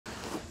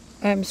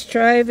I'm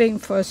striving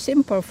for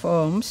simple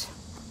forms,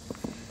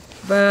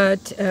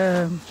 but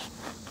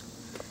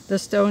the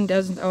stone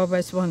doesn't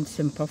always want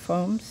simple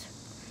forms.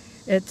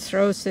 It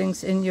throws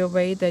things in your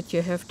way that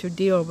you have to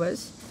deal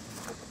with.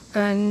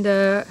 And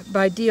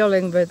by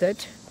dealing with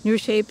it, new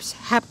shapes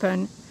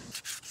happen.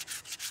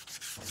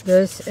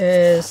 This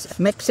is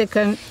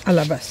Mexican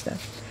alabaster.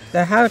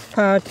 The hard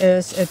part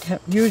is it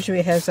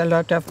usually has a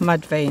lot of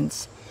mud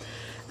veins.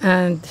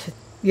 And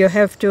you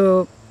have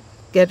to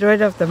get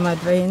rid of the mud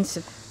veins.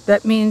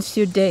 That means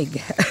you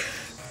dig.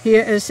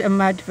 Here is a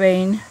mud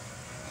vein.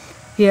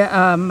 Here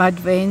are mud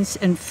veins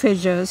and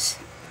fissures.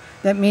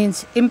 That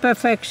means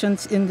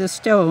imperfections in the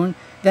stone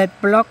that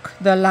block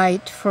the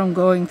light from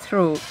going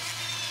through.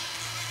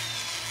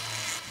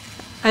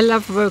 I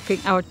love working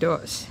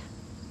outdoors.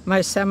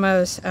 My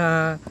summers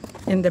are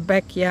in the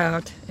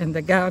backyard, in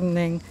the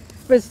gardening,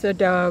 with the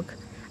dog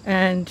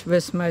and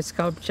with my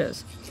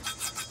sculptures.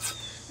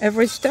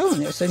 Every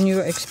stone is a new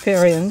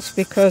experience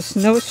because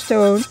no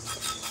stone,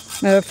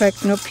 matter of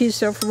fact, no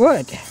piece of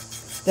wood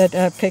that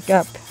I pick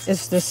up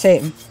is the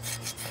same.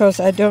 Because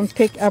I don't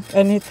pick up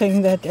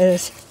anything that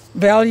is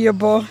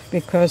valuable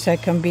because I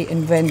can be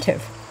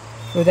inventive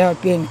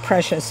without being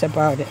precious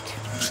about it.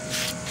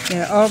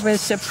 There are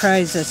always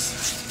surprises.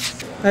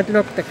 But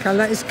look, the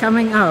color is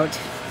coming out.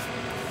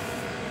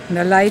 And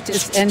the light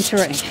is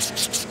entering.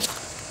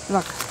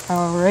 Look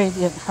how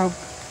radiant,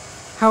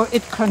 how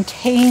it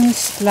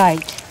contains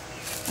light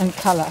and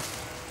color.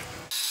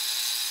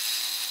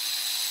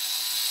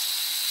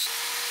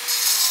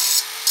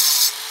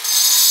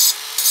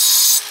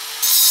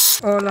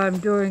 All I'm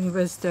doing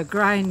with the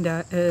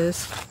grinder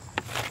is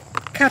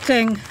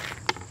cutting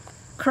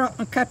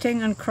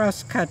and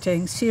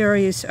cross-cutting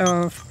series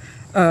of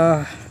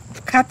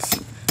cuts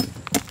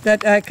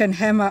that I can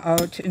hammer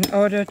out in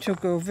order to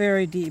go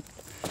very deep.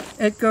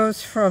 It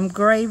goes from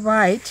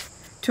gray-white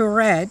to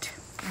red,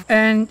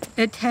 and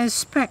it has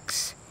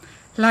specks,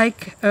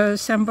 like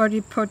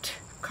somebody put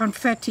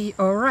confetti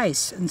or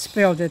rice and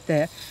spilled it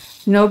there.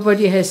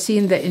 Nobody has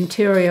seen the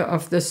interior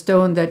of the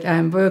stone that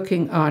I'm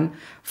working on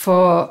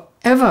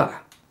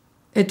forever.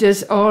 It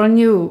is all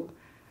new,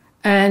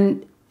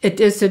 and it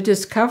is a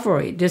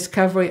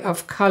discovery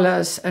of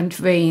colors and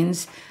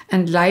veins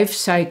and life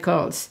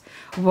cycles.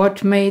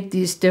 What made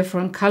these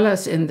different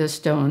colors in the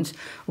stones?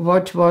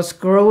 What was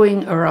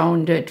growing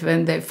around it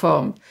when they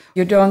formed?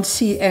 You don't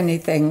see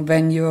anything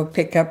when you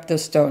pick up the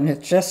stone.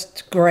 It's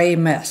just gray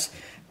mess.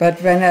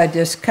 But when I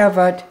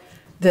discovered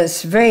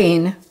this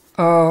vein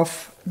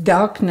of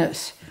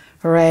darkness,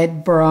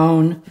 red,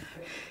 brown,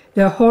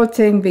 the whole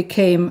thing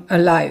became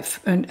alive,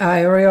 and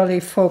I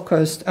really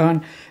focused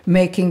on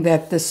making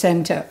that the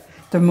center.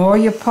 The more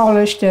you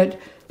polished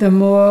it, the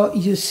more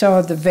you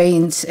saw the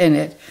veins in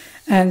it.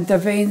 And the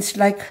veins,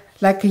 like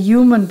a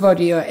human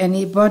body or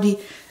any body,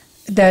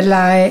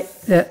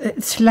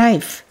 it's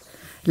life.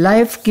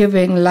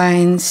 Life-giving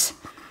lines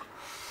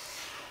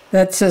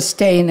that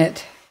sustain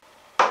it.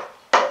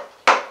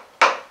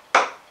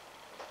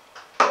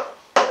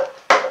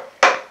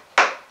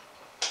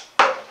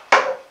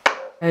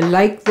 I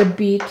like the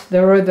beat,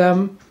 the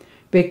rhythm,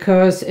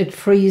 because it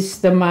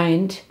frees the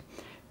mind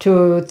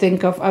to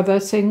think of other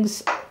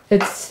things.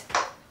 It's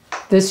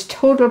this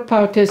total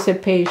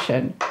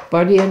participation,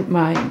 body and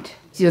mind.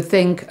 You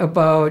think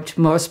about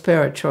more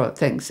spiritual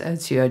things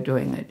as you are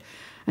doing it,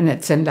 and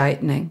it's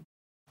enlightening.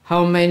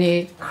 How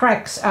many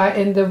cracks are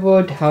in the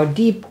wood? How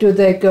deep do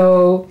they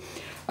go?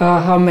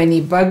 How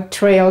many bug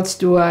trails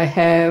do I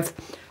have?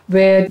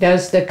 Where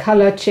does the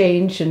color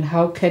change, and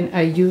how can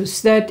I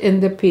use that in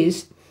the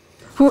piece?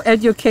 Who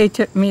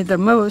educated me the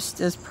most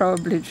is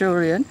probably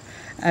Julian.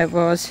 I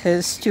was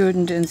his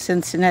student in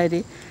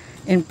Cincinnati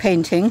in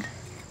painting.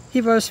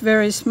 He was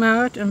very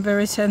smart and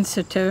very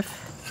sensitive.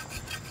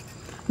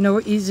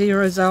 No easy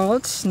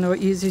results, no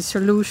easy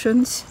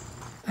solutions.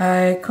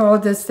 I call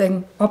this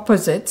thing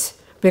opposites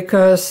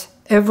because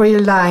every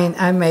line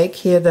I make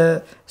here,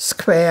 the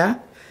square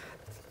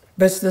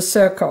with the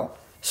circle,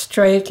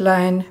 straight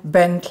line,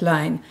 bent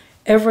line,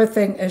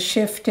 everything is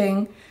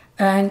shifting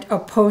and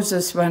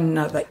opposes one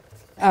another.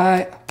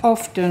 I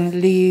often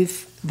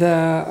leave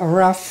the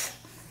rough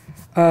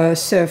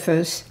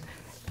surface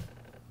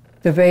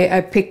the way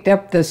I picked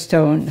up the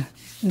stone.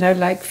 And I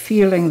like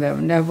feeling them,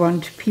 and I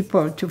want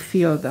people to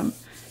feel them.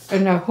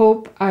 And I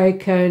hope I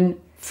can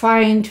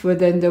find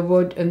within the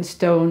wood and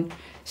stone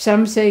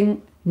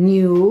something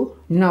new,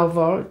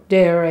 novel,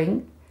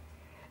 daring,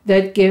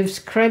 that gives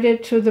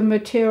credit to the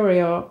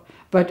material,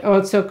 but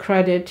also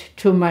credit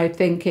to my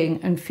thinking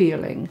and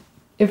feeling.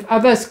 If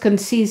others can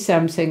see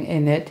something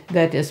in it,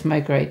 that is my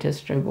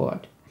greatest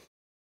reward.